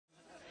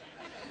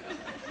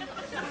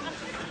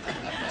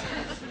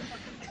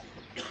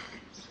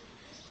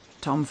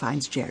Tom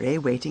finds Jerry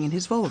waiting in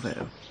his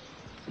Volvo.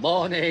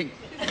 Morning.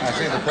 I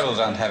see the pills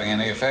aren't having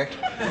any effect.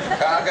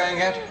 Car going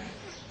yet?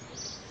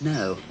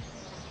 No.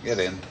 Get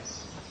in.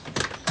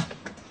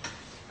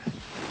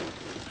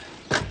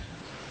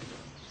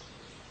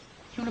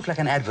 You look like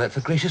an advert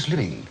for Gracious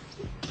Living.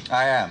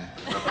 I am.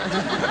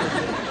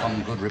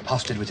 Tom Good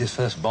riposted with his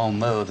first bon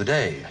mot of the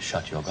day.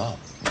 Shut your gob.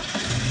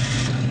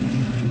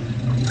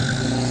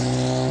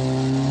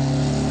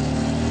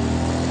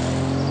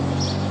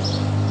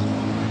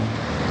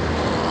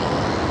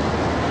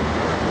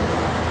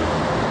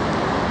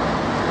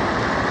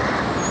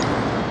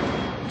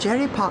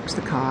 Jerry parks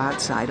the car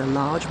outside a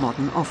large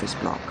modern office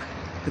block.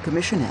 The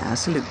commissionaire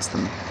salutes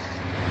them.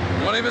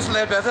 Morning, Mr.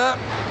 Ledbetter.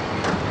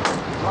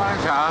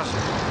 Morning, Charles.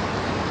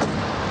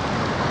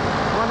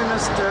 Morning,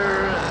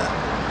 Mr.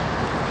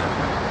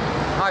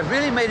 I've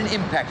really made an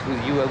impact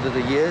with you over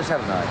the years,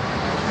 haven't I?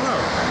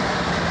 Oh,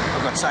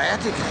 I've got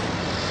sciatica.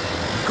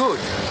 Good.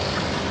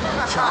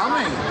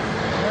 Charming.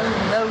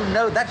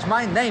 No, that's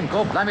my name.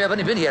 God blimey, I've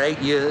only been here 8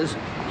 years.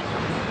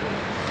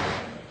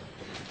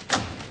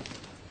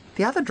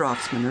 The other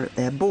draftsmen are at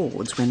their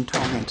boards when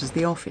Tom enters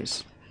the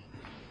office.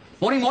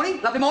 Morning,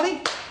 lovely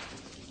morning.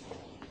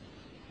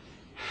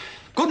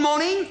 Good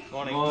morning.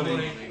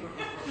 Morning.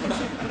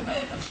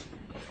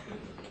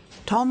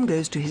 Tom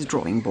goes to his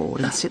drawing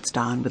board and sits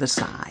down with a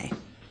sigh.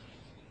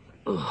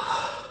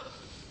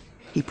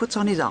 He puts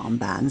on his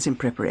armbands in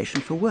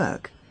preparation for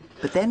work,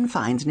 but then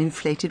finds an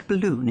inflated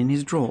balloon in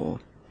his drawer.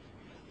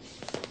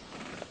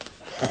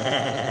 Here,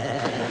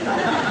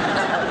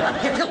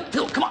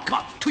 Phil, come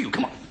on. To you,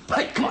 come on.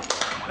 Hey, come on.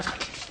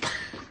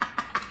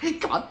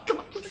 Come on.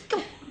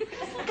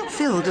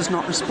 Phil does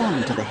not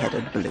respond to the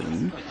headed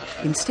balloon.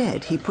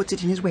 Instead, he puts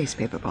it in his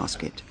wastepaper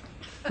basket.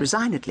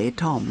 Resignedly,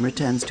 Tom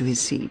returns to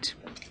his seat.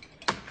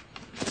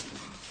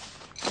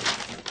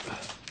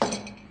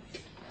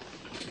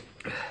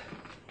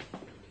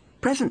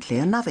 Presently,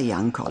 another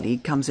young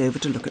colleague comes over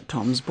to look at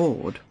Tom's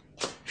board.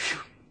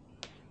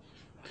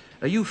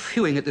 Are you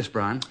fuming at this,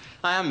 Brian?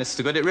 I am,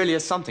 Mr. Good. It really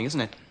is something,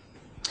 isn't it?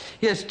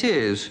 Yes, it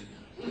is.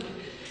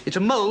 It's a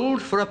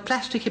mould for a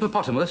plastic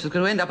hippopotamus that's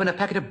going to end up in a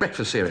packet of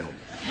breakfast cereal.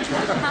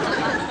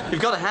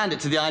 You've got to hand it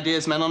to the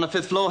ideas men on the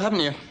 5th floor, haven't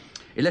you?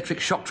 Electric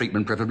shock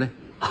treatment, preferably.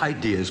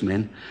 Ideas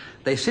men.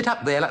 They sit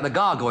up there like the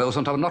gargoyles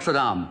on top of Notre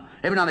Dame.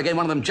 Every now and again,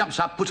 one of them jumps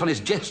up, puts on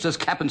his jester's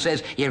cap and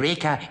says,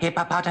 Eureka,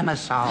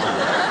 hippopotamus.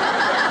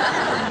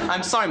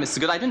 I'm sorry, Mr.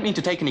 Good. I didn't mean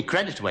to take any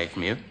credit away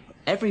from you.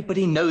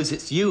 Everybody knows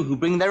it's you who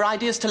bring their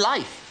ideas to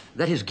life.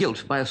 That is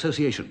guilt by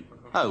association.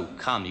 Oh,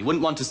 come. You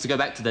wouldn't want us to go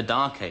back to the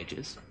Dark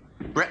Ages.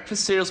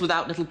 Breakfast cereals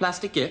without little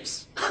plastic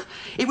gifts?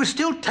 It would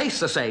still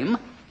taste the same.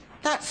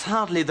 That's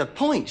hardly the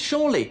point,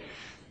 surely.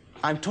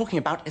 I'm talking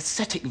about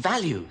aesthetic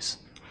values.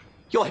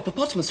 Your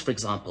hippopotamus, for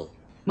example.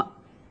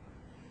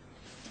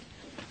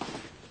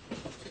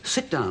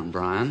 Sit down,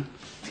 Brian.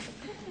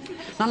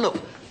 Now, look,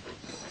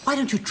 why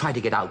don't you try to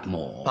get out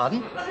more?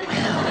 Pardon?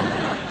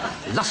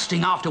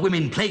 Lusting after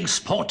women, playing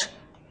sport.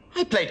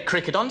 I played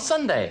cricket on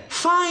Sunday.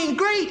 Fine,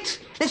 great.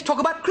 Let's talk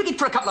about cricket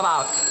for a couple of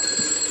hours.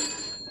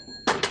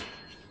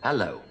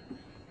 Hello.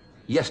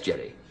 Yes,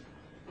 Jerry.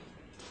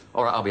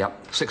 All right, I'll be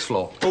up. 6th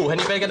floor. Oh,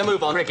 and you better get a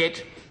move on.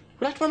 Cricket.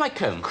 Will I have to wear my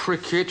comb?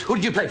 Cricket. Who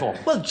did you play for?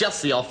 Well,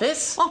 just the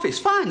office. Office,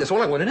 fine. That's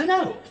all I wanted to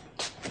know.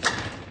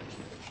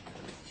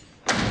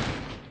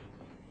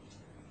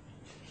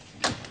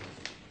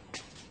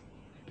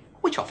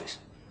 Which office?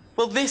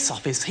 Well, this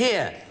office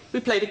here. We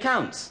played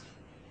accounts.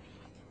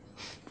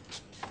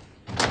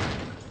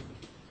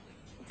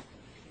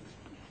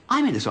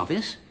 I'm in this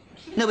office.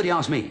 Nobody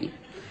asked me.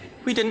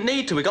 We didn't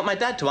need to. We got my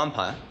dad to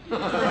umpire.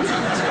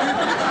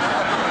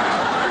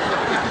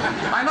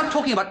 I'm not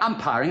talking about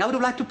umpiring. I would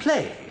have liked to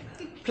play.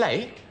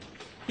 Play?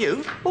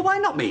 You? Well, why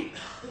not me?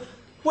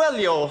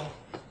 Well,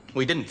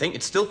 we didn't think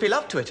you'd still feel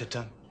up to it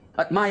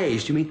At my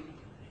age, do you mean?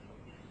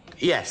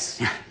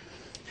 Yes.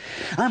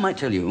 I might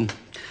tell you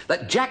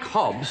that Jack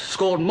Hobbs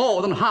scored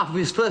more than half of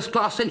his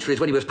first-class centuries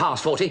when he was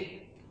past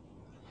 40.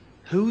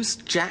 Who's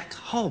Jack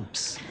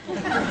Hobbs?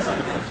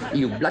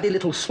 You bloody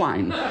little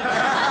swine.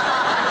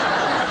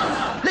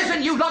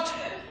 Listen, you lot!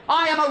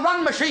 I am a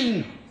run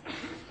machine!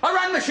 A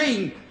run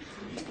machine!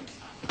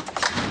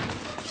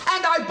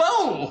 And I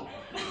bowl!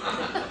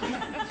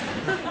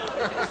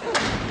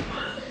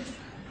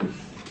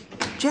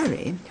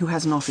 Jerry, who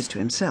has an office to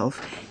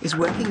himself, is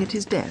working at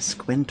his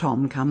desk when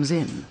Tom comes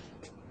in.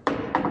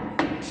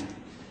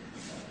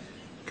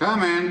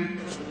 Come in.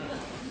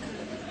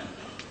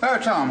 Oh,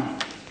 Tom.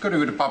 Good of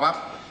you to pop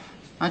up.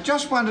 I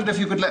just wondered if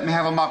you could let me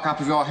have a mock-up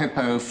of your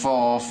hippo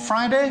for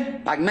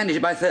Friday? I can manage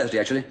it by Thursday,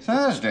 actually.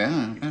 Thursday?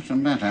 Oh, better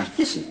and better.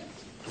 Listen,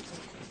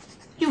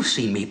 you've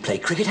seen me play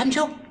cricket, haven't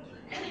you?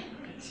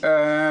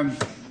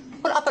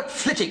 Well, up at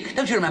Flitwick,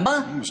 don't you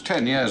remember? It was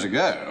 10 years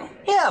ago.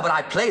 Yeah, but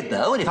I played,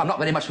 though, and if I'm not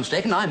very much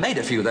mistaken, I made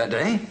a few that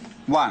day.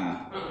 One.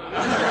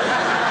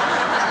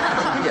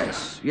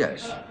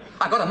 Yes.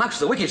 I got amongst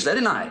the wickets there,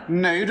 didn't I?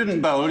 No, you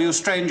didn't bowl. You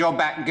strained your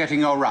back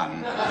getting your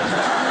run.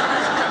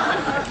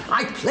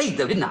 I played,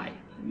 though, didn't I?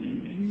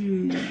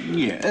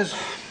 Yes.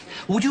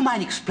 Would you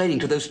mind explaining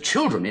to those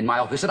children in my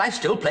office that I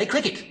still play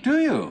cricket? Do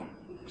you?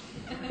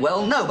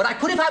 Well, no, but I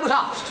could if I was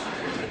asked.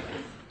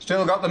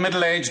 Still got the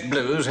middle-aged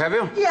blues, have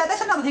you? Yeah,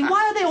 that's another thing.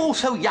 Why are they all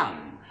so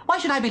young? Why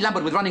should I be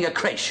lumbered with running a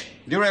creche?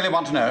 Do you really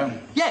want to know?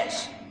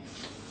 Yes.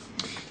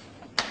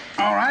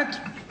 All right.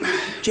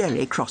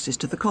 Jerry crosses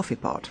to the coffee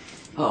pot.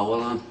 Oh,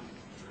 well,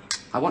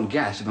 I want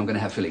gas if I'm going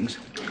to have fillings.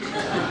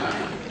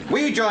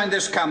 We joined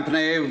this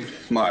company,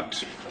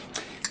 what,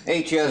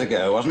 8 years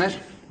ago, wasn't it?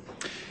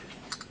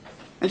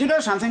 And you know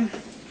something?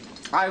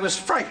 I was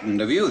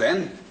frightened of you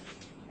then.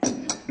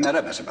 No,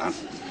 don't mess about.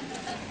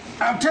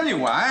 I'll tell you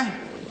why.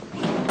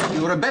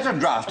 You were a better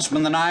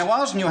draftsman than I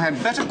was, and you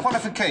had better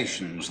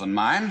qualifications than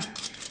mine.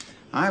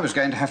 I was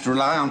going to have to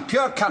rely on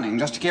pure cunning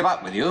just to keep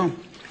up with you.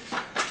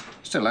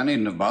 Still, I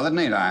needn't have bothered,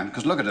 need I?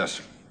 Because look at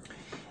us.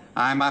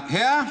 I'm up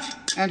here,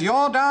 and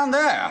you're down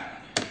there.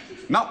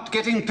 Not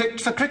getting picked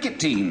for cricket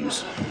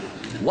teams.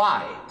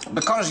 Why?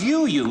 Because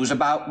you use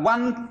about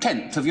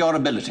 1/10 of your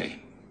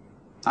ability.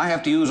 I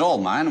have to use all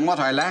mine, and what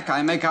I lack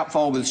I make up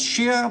for with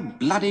sheer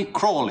bloody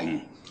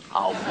crawling.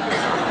 Oh,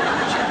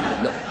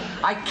 look,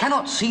 I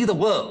cannot see the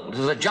world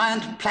as a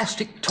giant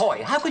plastic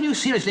toy. How can you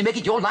seriously make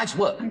it your life's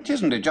work? It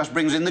isn't, it just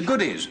brings in the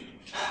goodies.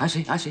 I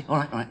see. All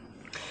right.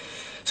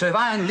 So if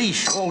I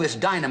unleash all this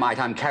dynamite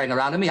I'm carrying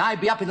around in me,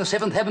 I'd be up in the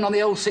 7th heaven on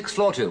the old 6th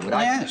floor too, would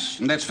I? Yes,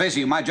 and let's face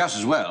it, you might just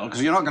as well,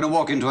 because you're not going to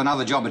walk into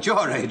another job at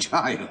your age,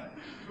 are you?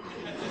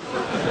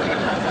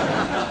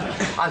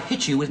 I'll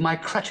hit you with my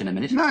crutch in a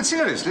minute. No,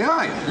 seriously,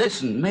 are you?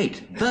 Listen,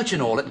 mate,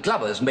 Birchinall at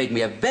Glover's made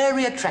me a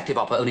very attractive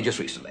offer only just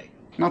recently.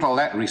 Not all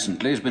that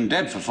recently. He's been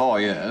dead for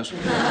 4 years.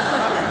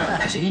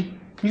 Has he?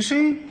 You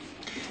see,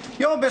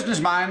 your business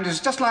mind is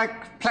just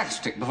like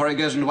plastic before it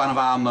goes into one of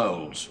our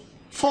moulds.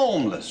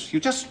 Formless. You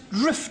just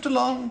drift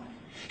along.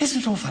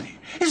 Isn't it all funny?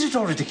 Isn't it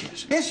all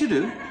ridiculous? Yes, you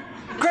do.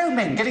 Grown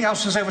men getting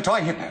ulcers over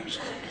toy hippos.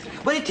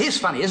 Well, it is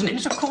funny, isn't it?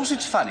 Yes, of course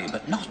it's funny,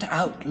 but not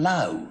out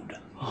loud.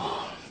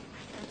 Oh.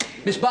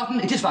 Miss Barton,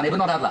 it is funny, but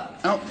not out loud.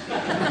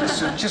 Oh,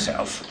 suit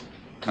yourself.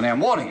 And I'm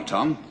warning you,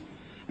 Tom,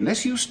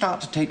 unless you start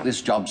to take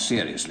this job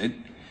seriously,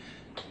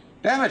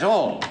 damn it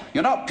all,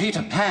 you're not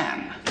Peter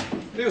Pan.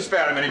 Do you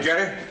spare a minute,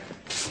 Jerry?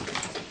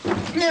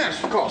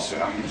 Yes, of course,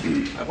 sir.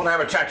 I want to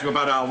have a chat to you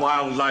about our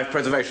wildlife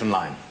preservation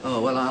line.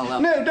 Oh, well, I'll...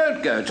 No,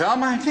 don't go,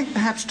 Tom. I think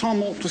perhaps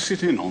Tom ought to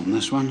sit in on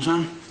this one,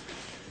 sir.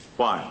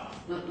 Why?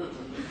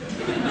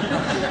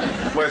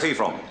 Where's he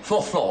from?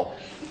 4th floor.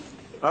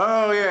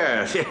 Oh,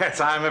 yes.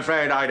 I'm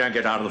afraid I don't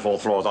get out of the 4th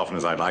floor as often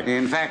as I'd like.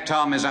 In fact,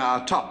 Tom is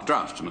our top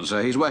draftsman,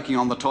 sir. He's working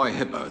on the toy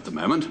hippo at the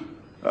moment.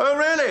 Oh,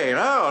 really?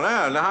 No.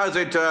 How's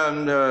it,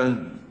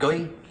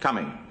 Going?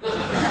 coming?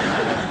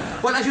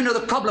 Well, as you know,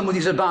 the problem with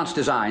these advanced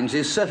designs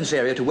is surface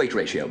area to weight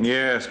ratio.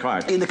 Yes,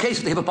 quite. In the case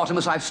of the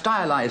hippopotamus, I've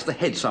stylized the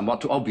head somewhat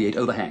to obviate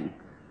overhang.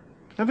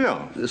 Have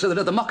you? So that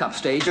at the mock-up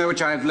stage...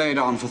 Which I've laid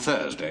on for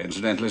Thursday,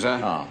 incidentally, sir.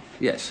 Ah.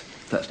 Yes,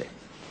 Thursday.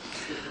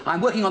 I'm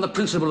working on the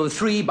principle of a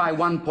 3 by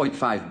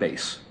 1.5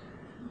 base,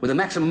 with a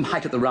maximum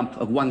height at the rump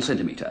of 1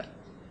 centimetre.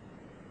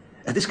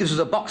 This gives us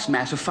a box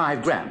mass of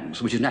 5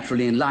 grams, which is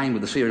naturally in line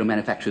with the serial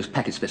manufacturer's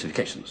package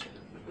specifications.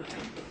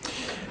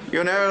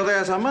 You know,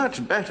 there's a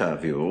much better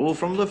view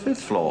from the 5th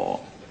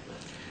floor.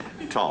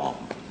 Tom,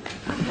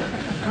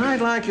 I'd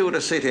like you to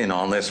sit in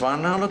on this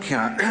one. Now, look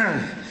here.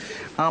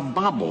 A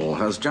bubble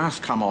has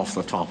just come off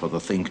the top of the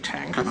think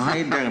tank, and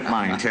I don't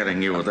mind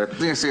telling you that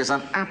this is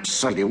an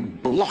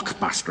absolute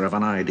blockbuster of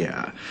an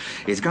idea.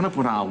 It's going to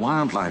put our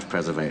wildlife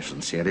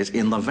preservation series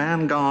in the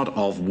vanguard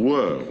of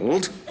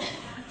world,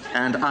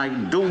 and I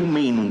do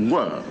mean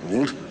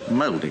world,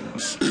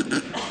 mouldings.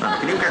 Now,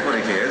 can you get what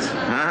it is?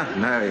 Huh?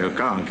 No, you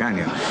can't, can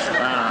you?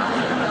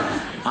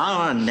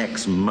 Our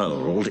next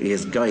mould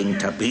is going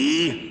to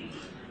be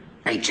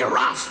a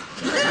giraffe.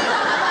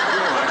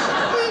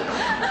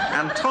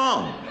 And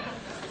Tom,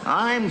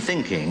 I'm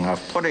thinking of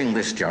putting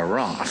this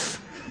giraffe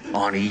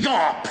on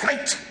your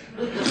plate.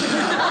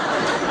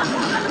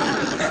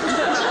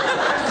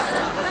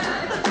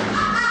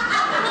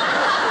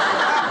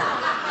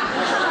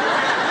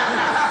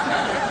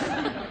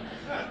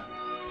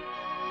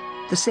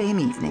 The same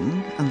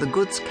evening, and the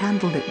Goods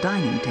candlelit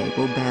dining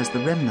table bears the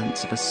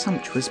remnants of a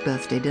sumptuous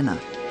birthday dinner.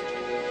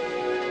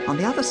 On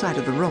the other side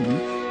of the room,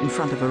 in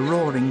front of a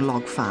roaring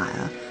log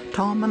fire,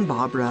 Tom and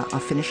Barbara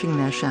are finishing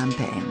their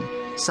champagne,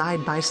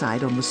 side by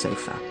side on the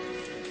sofa.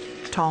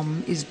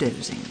 Tom is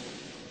dozing.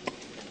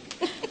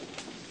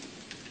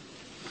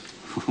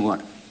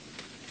 What?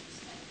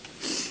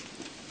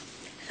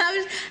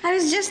 I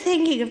was just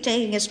thinking of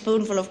taking a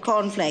spoonful of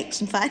cornflakes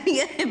and finding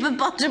a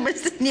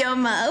hippopotamus in your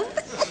mouth.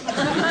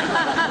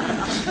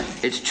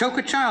 It's Choke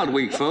a Child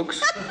Week,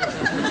 folks.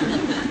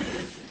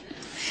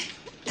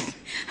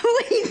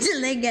 Wait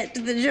till they get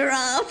to the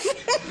giraffe.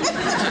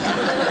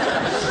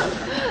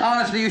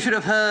 Honestly, you should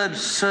have heard,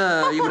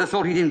 sir. You would have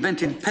thought he'd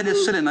invented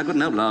penicillin. I couldn't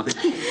help laughing.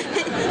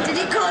 Did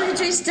he call you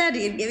to his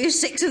study and give you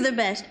 6 of the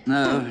best?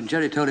 No,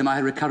 Jerry told him I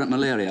had recurrent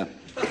malaria.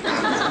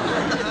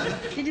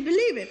 Did he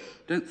believe it?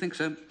 Don't think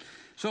so.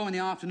 So in the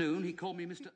afternoon, he called me Mr...